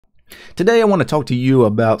Today I want to talk to you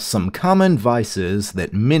about some common vices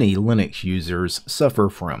that many Linux users suffer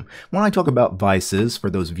from. When I talk about vices, for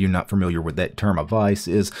those of you not familiar with that term, a vice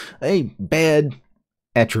is a bad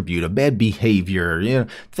attribute, a bad behavior,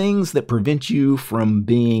 things that prevent you from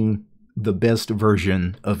being the best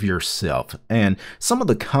version of yourself. And some of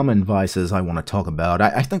the common vices I want to talk about,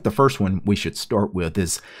 I think the first one we should start with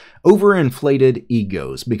is overinflated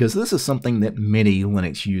egos, because this is something that many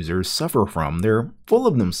Linux users suffer from. They're full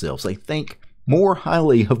of themselves. They think more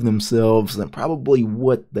highly of themselves than probably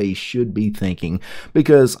what they should be thinking,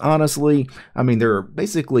 because honestly, there are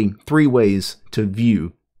basically three ways to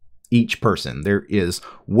view each person. There is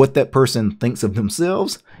what that person thinks of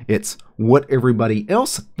themselves, it's what everybody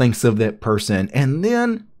else thinks of that person, and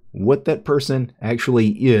then what that person actually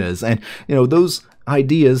is. And those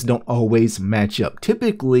ideas don't always match up.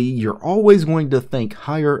 Typically, you're always going to think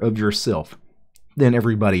higher of yourself than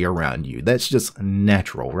everybody around you. That's just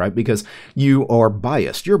natural, right? Because you are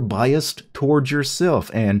biased. You're biased towards yourself.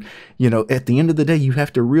 And, at the end of the day, you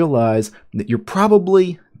have to realize that you're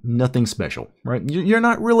probably nothing special, right? You're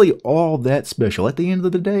not really all that special. At the end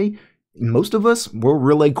of the day, most of us, we're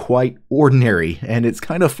really quite ordinary. And it's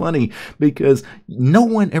kind of funny because no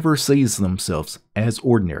one ever sees themselves as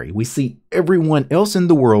ordinary. We see everyone else in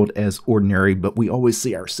the world as ordinary, but we always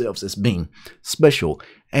see ourselves as being special.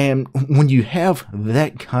 And when you have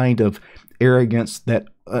that kind of arrogance, that,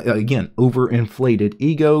 again, overinflated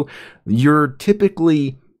ego, you're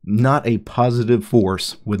typically not a positive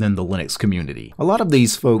force within the Linux community. A lot of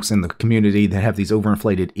these folks in the community that have these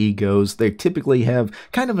overinflated egos, they typically have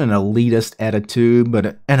kind of an elitist attitude, but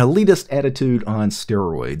an elitist attitude on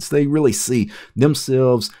steroids. They really see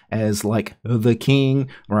themselves as like the king,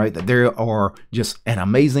 right? That they are just an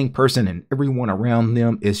amazing person and everyone around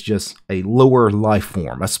them is just a lower life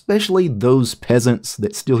form, especially those peasants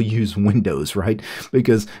that still use Windows, right?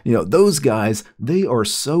 Because, those guys, they are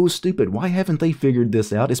so stupid. Why haven't they figured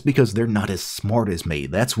this out? It's because they're not as smart as me.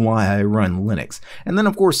 That's why I run Linux. And then,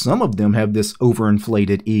 of course, some of them have this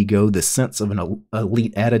overinflated ego, this sense of an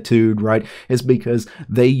elite attitude, right? It's because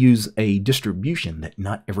they use a distribution that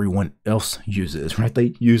not everyone else uses, right?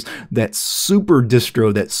 They use that super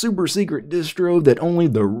distro, that super secret distro that only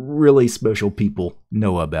the really special people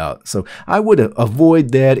know about. So I would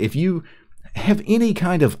avoid that. If you have any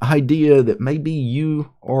kind of idea that maybe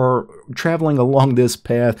you are traveling along this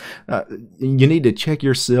path, you need to check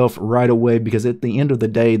yourself right away, because at the end of the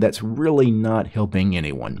day, that's really not helping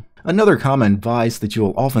anyone. Another common vice that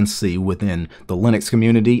you'll often see within the Linux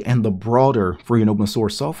community and the broader free and open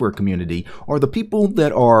source software community are the people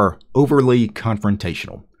that are overly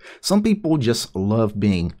confrontational. Some people just love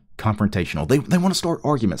being confrontational. They want to start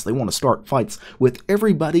arguments. They want to start fights with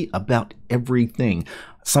everybody about everything.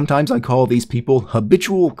 Sometimes I call these people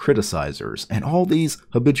habitual criticizers, and all these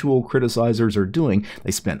habitual criticizers are doing,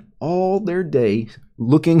 they spend all their day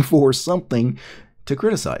looking for something to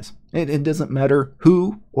criticize. It doesn't matter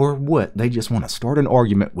who or what. They just want to start an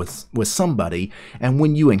argument with somebody. And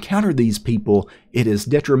when you encounter these people, it is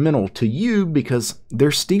detrimental to you because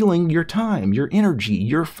they're stealing your time, your energy,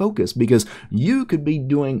 your focus, because you could be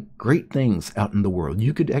doing great things out in the world.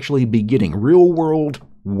 You could actually be getting real world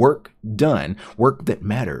work done, work that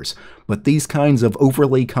matters. But these kinds of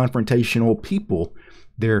overly confrontational people,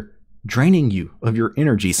 they're draining you of your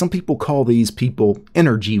energy. Some people call these people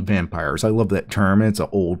energy vampires. I love that term. It's an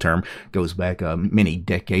old term, goes back many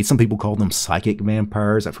decades. Some people call them psychic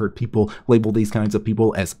vampires. I've heard people label these kinds of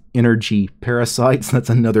people as energy parasites. That's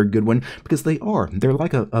another good one, because they are. They're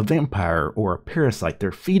like a vampire or a parasite.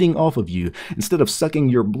 They're feeding off of you. Instead of sucking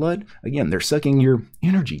your blood, again, they're sucking your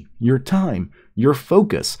energy, your time, your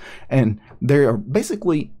focus, and they are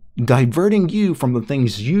basically diverting you from the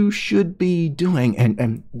things you should be doing,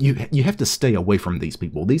 and you have to stay away from these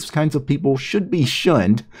people. These kinds of people should be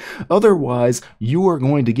shunned. Otherwise, you are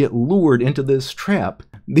going to get lured into this trap.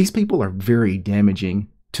 These people are very damaging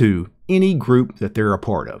to any group that they're a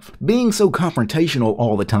part of. Being so confrontational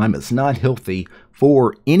all the time is not healthy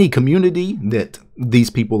for any community that these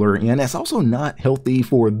people are in. It's also not healthy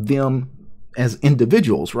for them as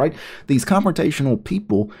individuals, right? These confrontational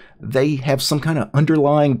people, they have some kind of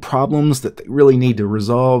underlying problems that they really need to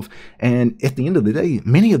resolve. And at the end of the day,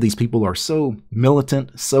 many of these people are so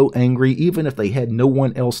militant, so angry, even if they had no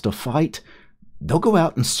one else to fight, they'll go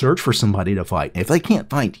out and search for somebody to fight. If they can't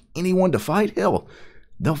find anyone to fight, hell,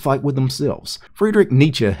 they'll fight with themselves. Friedrich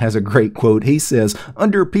Nietzsche has a great quote. He says,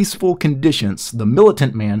 "Under peaceful conditions, the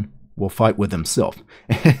militant man will fight with himself.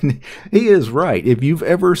 And he is right. If you've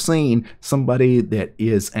ever seen somebody that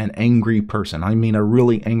is an angry person, I mean a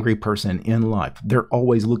really angry person in life, they're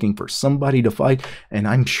always looking for somebody to fight. And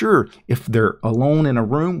I'm sure if they're alone in a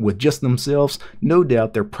room with just themselves, no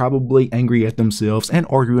doubt they're probably angry at themselves and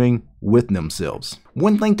arguing with themselves.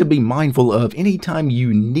 One thing to be mindful of anytime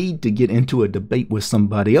you need to get into a debate with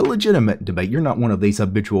somebody, a legitimate debate, you're not one of these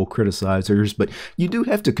habitual criticizers, but you do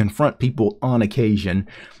have to confront people on occasion.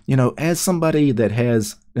 You know, as somebody that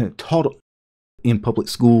has taught in public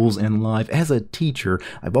schools and life, as a teacher,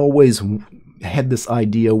 I've always had this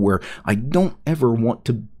idea where I don't ever want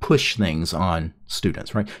to push things on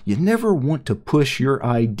students, right? You never want to push your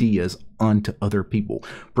ideas onto other people.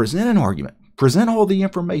 Present an argument. Present all the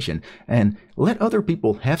information and let other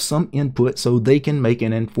people have some input so they can make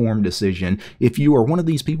an informed decision. If you are one of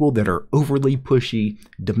these people that are overly pushy,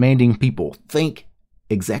 demanding people think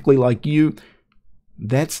exactly like you,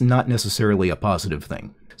 that's not necessarily a positive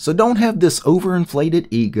thing. So don't have this overinflated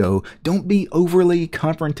ego. Don't be overly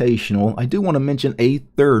confrontational. I do want to mention a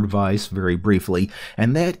third vice very briefly,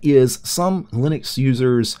 and that is some Linux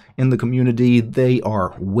users in the community, they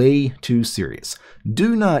are way too serious.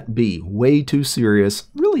 Do not be way too serious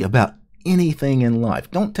really about anything in life.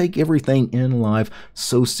 Don't take everything in life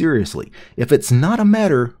so seriously. If it's not a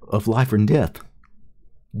matter of life and death,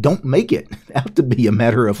 don't make it out to be a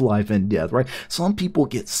matter of life and death, right? Some people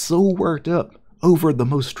get so worked up over the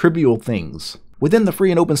most trivial things. Within the free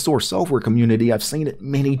and open source software community, I've seen it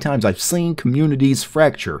many times. I've seen communities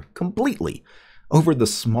fracture completely over the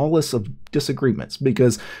smallest of disagreements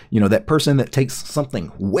because, you know, that person that takes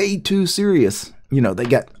something way too serious, you know, they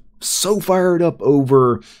got so fired up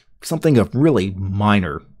over something of really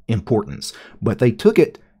minor importance, but they took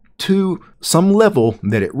it to some level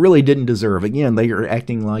that it really didn't deserve. Again, they are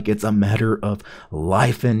acting like it's a matter of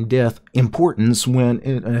life and death importance when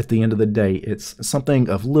at the end of the day, it's something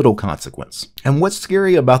of little consequence. And what's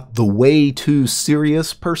scary about the way too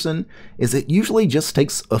serious person is it usually just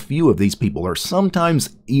takes a few of these people, or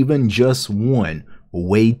sometimes even just one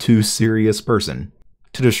way too serious person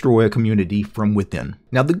to destroy a community from within.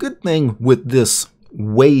 Now, the good thing with this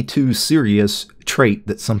way too serious trait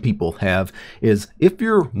that some people have is if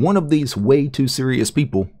you're one of these way too serious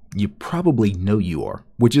people, you probably know you are,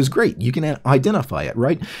 which is great. You can identify it,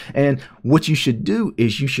 right? And what you should do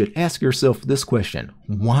is you should ask yourself this question: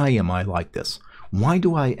 why am I like this? Why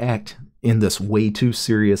do I act in this way too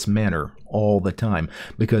serious manner all the time?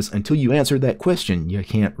 Because until you answer that question, you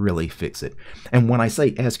can't really fix it. And when I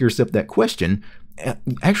say ask yourself that question,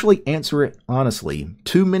 actually answer it honestly.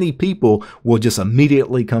 Too many people will just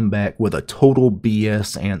immediately come back with a total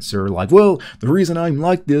BS answer like, well, the reason I'm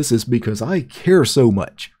like this is because I care so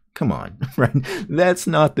much. Come on, right? That's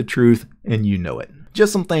not the truth, and you know it.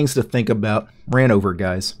 Just some things to think about. Ran over,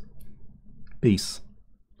 guys. Peace.